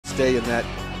stay in that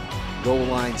goal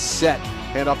line set.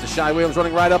 Hand off to Shy Williams,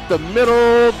 running right up the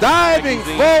middle, diving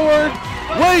forward.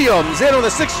 Williams in on the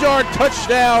 6-yard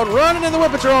touchdown, running, and the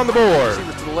Whippets are on the board.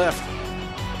 To the left,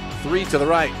 3 to the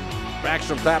right.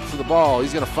 Backstrom taps for the ball.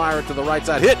 He's going to fire it to the right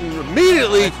side. Hitting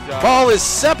immediately. Ball is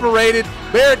separated.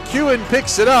 Barrett Kewen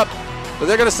picks it up, but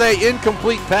they're going to say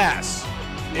incomplete pass.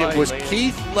 It was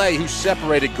Keith Lay who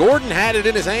separated. Gordon had it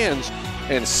in his hands,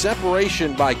 and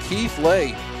separation by Keith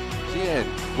Lay. And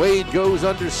Wade goes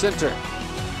under center.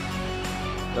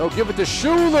 They'll give it to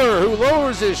Schuler, who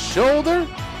lowers his shoulder.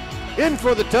 In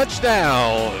for the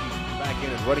touchdown. Back in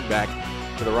as running back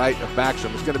to the right of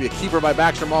Backstrom. It's going to be a keeper by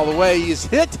Backstrom all the way. He's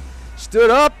hit, stood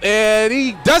up, and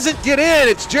he doesn't get in.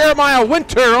 It's Jeremiah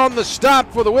Winter on the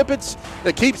stop for the Whippets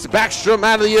that keeps Backstrom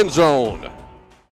out of the end zone.